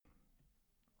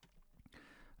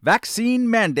Vaccine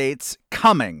Mandates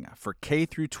Coming for K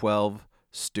through 12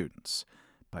 Students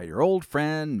by your old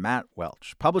friend Matt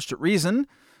Welch. Published at Reason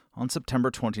on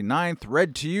September 29th.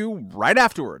 Read to you right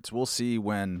afterwards. We'll see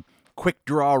when Quick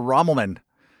Draw Rommelman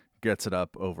gets it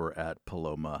up over at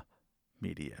Paloma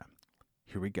Media.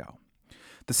 Here we go.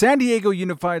 The San Diego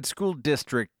Unified School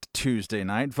District Tuesday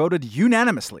night voted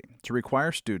unanimously to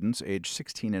require students age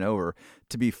 16 and over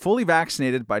to be fully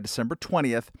vaccinated by December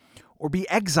 20th or be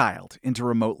exiled into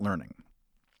remote learning.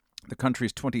 The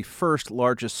country's 21st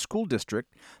largest school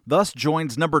district thus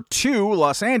joins number 2,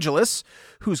 Los Angeles,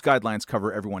 whose guidelines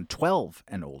cover everyone 12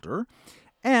 and older,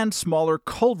 and smaller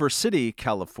Culver City,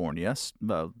 California,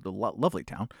 the lovely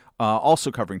town,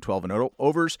 also covering 12 and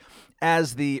overs,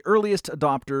 as the earliest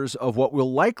adopters of what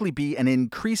will likely be an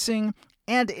increasing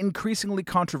and increasingly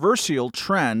controversial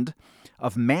trend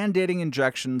of mandating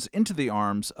injections into the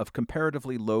arms of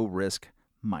comparatively low-risk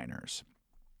minors.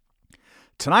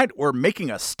 Tonight, we're making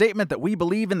a statement that we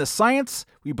believe in the science,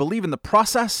 we believe in the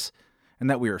process, and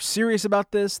that we are serious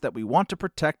about this, that we want to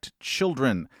protect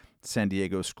children, San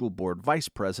Diego School Board Vice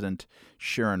President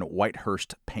Sharon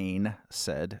Whitehurst Payne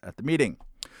said at the meeting.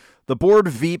 The board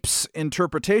VEEP's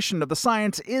interpretation of the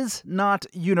science is not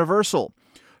universal.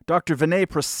 Dr. Vinay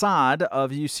Prasad of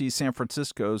UC San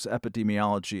Francisco's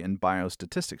Epidemiology and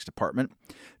Biostatistics Department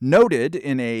noted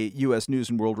in a U.S. News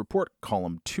and World Report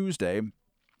column Tuesday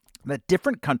that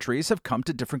different countries have come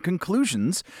to different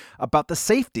conclusions about the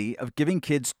safety of giving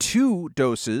kids 2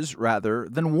 doses rather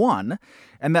than 1,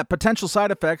 and that potential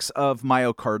side effects of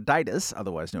myocarditis,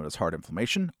 otherwise known as heart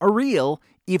inflammation, are real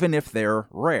even if they're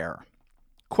rare.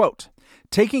 Quote,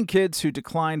 taking kids who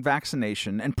decline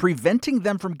vaccination and preventing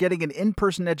them from getting an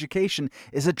in-person education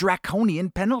is a draconian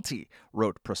penalty,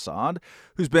 wrote Prasad,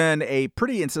 who's been a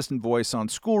pretty insistent voice on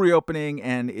school reopening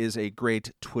and is a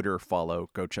great Twitter follow.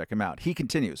 Go check him out. He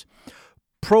continues.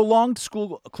 Prolonged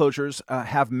school closures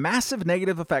have massive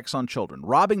negative effects on children,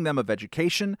 robbing them of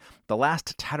education, the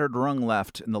last tattered rung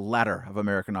left in the ladder of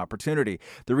American opportunity.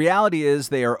 The reality is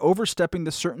they are overstepping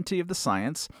the certainty of the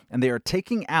science, and they are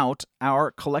taking out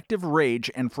our collective rage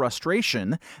and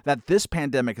frustration that this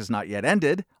pandemic has not yet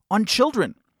ended on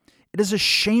children. It is a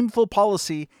shameful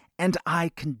policy, and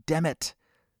I condemn it.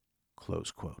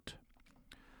 Close quote.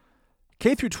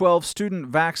 K-12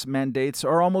 student vax mandates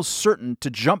are almost certain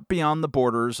to jump beyond the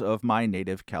borders of my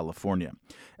native California.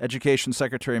 Education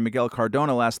Secretary Miguel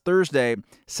Cardona last Thursday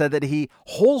said that he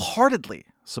wholeheartedly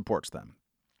supports them.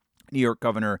 New York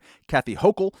Governor Kathy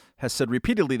Hochul has said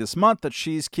repeatedly this month that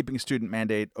she's keeping student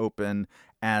mandate open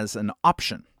as an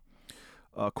option.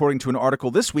 According to an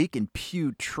article this week in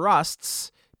Pew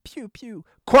Trust's,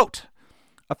 quote,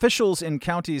 officials in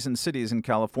counties and cities in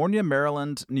California,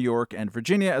 Maryland, New York, and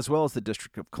Virginia, as well as the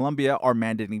District of Columbia, are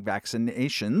mandating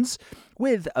vaccinations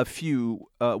with a few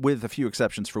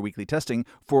exceptions for weekly testing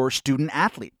for student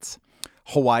athletes.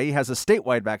 Hawaii has a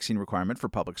statewide vaccine requirement for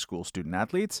public school student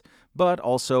athletes, but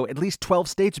also at least 12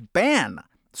 states ban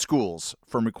schools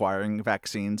from requiring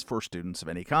vaccines for students of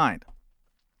any kind.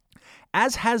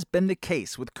 As has been the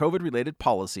case with COVID-related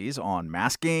policies on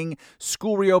masking,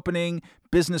 school reopening,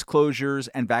 business closures,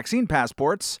 and vaccine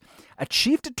passports, a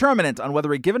chief determinant on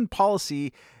whether a given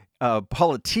polity,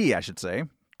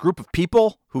 group of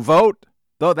people who vote,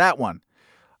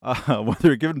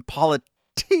 whether a given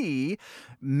polity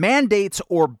mandates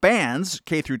or bans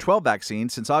K-12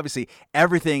 vaccines, since obviously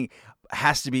everything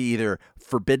has to be either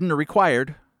forbidden or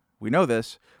required. We know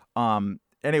this.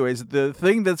 Anyways, the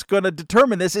thing that's going to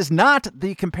determine this is not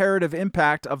the comparative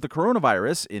impact of the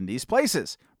coronavirus in these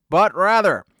places, but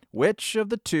rather which of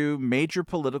the 2 major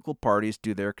political parties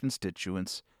do their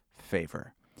constituents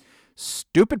favor.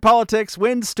 Stupid politics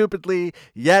wins stupidly,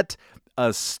 yet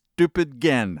a stupid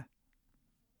again.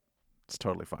 It's a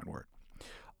totally fine word.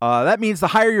 That means the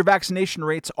higher your vaccination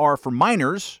rates are for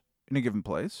minors in a given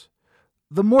place,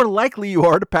 the more likely you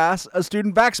are to pass a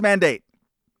student vax mandate.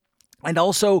 And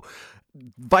also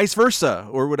vice versa,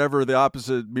 or whatever the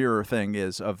opposite mirror thing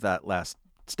is of that last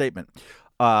statement.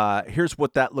 Here's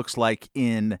what that looks like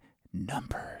in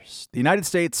numbers. The United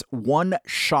States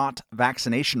one-shot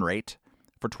vaccination rate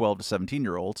for 12 to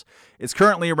 17-year-olds is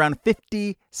currently around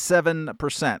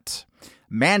 57%.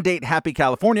 Mandate-happy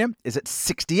California is at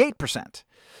 68%.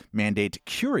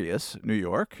 Mandate-curious New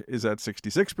York is at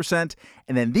 66%.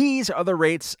 And then these are the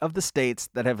rates of the states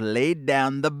that have laid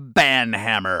down the ban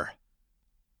hammer.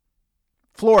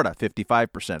 Florida,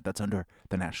 55%. That's under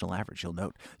the national average, you'll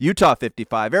note. Utah,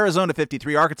 55. Arizona,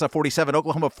 53. Arkansas, 47.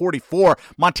 Oklahoma, 44.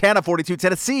 Montana, 42.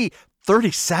 Tennessee,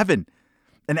 37.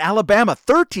 And Alabama,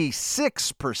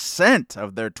 36%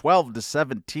 of their 12 to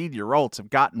 17-year-olds have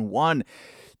gotten one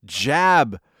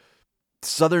jab.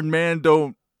 Southern man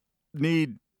don't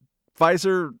need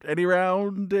Pfizer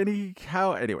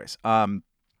anyhow. Anyways,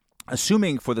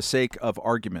 assuming for the sake of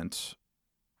argument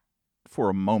for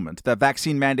a moment that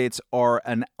vaccine mandates are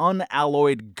an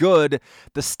unalloyed good,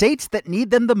 the states that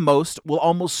need them the most will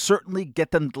almost certainly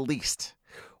get them the least.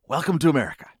 Welcome to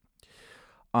America.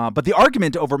 But the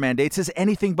argument over mandates is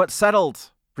anything but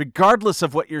settled, regardless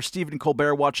of what your Stephen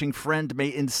Colbert watching friend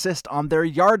may insist on their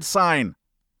yard sign.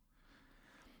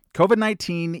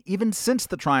 COVID-19, even since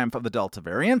the triumph of the Delta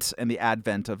variant and the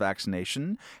advent of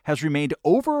vaccination, has remained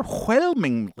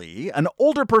overwhelmingly an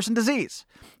older person disease.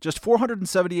 Just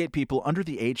 478 people under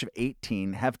the age of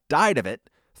 18 have died of it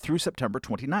through September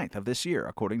 29th of this year,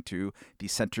 according to the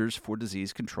Centers for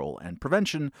Disease Control and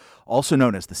Prevention, also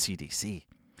known as the CDC.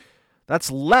 That's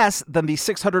less than the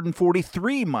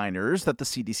 643 minors that the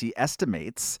CDC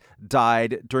estimates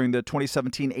died during the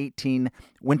 2017-18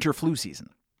 winter flu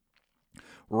season.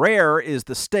 Rare is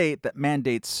the state that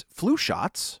mandates flu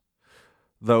shots,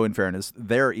 though in fairness,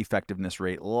 their effectiveness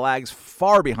rate lags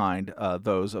far behind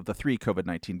those of the 3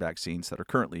 COVID-19 vaccines that are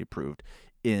currently approved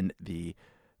in the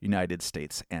United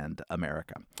States and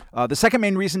America. The second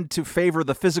main reason to favor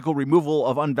the physical removal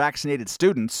of unvaccinated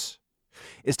students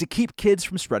is to keep kids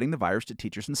from spreading the virus to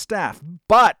teachers and staff.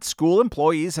 But school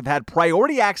employees have had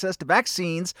priority access to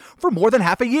vaccines for more than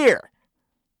half a year.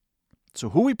 So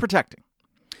who are we protecting?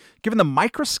 Given the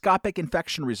microscopic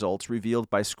infection results revealed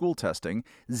by school testing,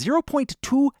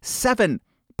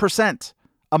 0.27%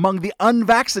 among the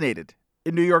unvaccinated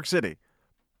in New York City,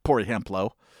 por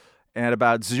ejemplo, and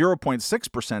about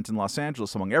 0.6% in Los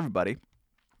Angeles among everybody,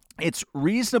 it's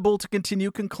reasonable to continue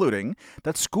concluding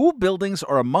that school buildings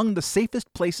are among the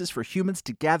safest places for humans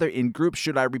to gather in groups.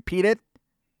 Should I repeat it?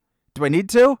 Do I need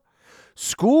to?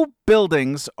 School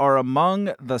buildings are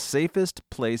among the safest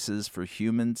places for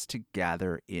humans to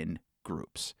gather in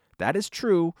groups. That is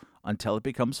true until it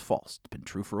becomes false. It's been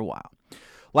true for a while.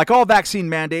 Like all vaccine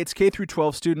mandates,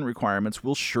 K-12 student requirements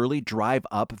will surely drive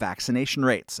up vaccination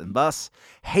rates and thus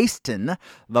hasten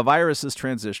the virus's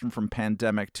transition from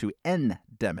pandemic to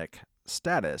endemic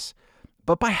status.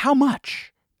 But by how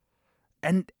much?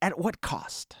 And at what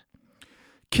cost?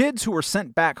 Kids who are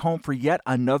sent back home for yet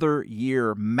another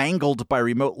year mangled by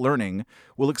remote learning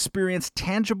will experience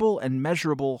tangible and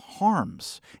measurable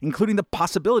harms, including the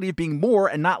possibility of being more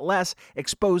and not less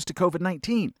exposed to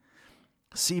COVID-19.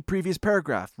 See previous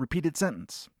paragraph, repeated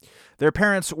sentence. Their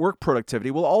parents' work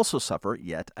productivity will also suffer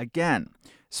yet again.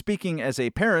 Speaking as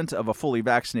a parent of a fully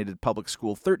vaccinated public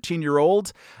school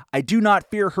 13-year-old, I do not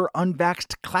fear her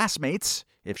unvaxxed classmates,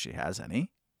 if she has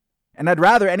any, and I'd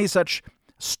rather any such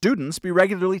students be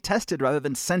regularly tested rather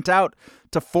than sent out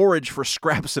to forage for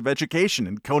scraps of education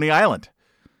in Coney Island.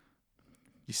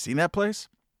 You seen that place?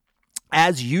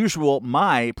 As usual,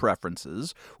 my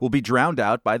preferences will be drowned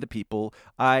out by the people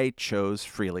I chose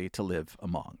freely to live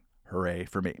among. Hooray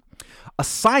for me. A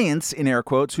science, in air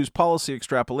quotes, whose policy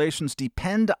extrapolations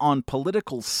depend on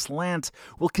political slant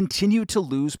will continue to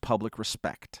lose public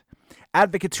respect.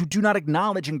 Advocates who do not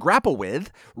acknowledge and grapple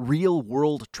with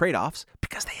real-world trade-offs,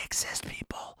 because they exist,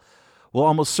 people, will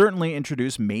almost certainly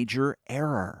introduce major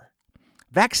error.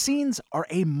 Vaccines are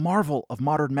a marvel of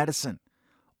modern medicine.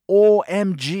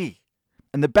 OMG.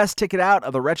 And the best ticket out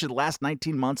of the wretched last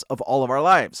 19 months of all of our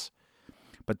lives.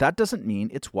 But that doesn't mean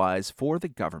it's wise for the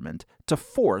government to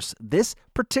force this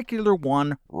particular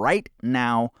one right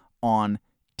now on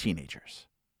teenagers.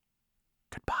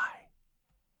 Goodbye.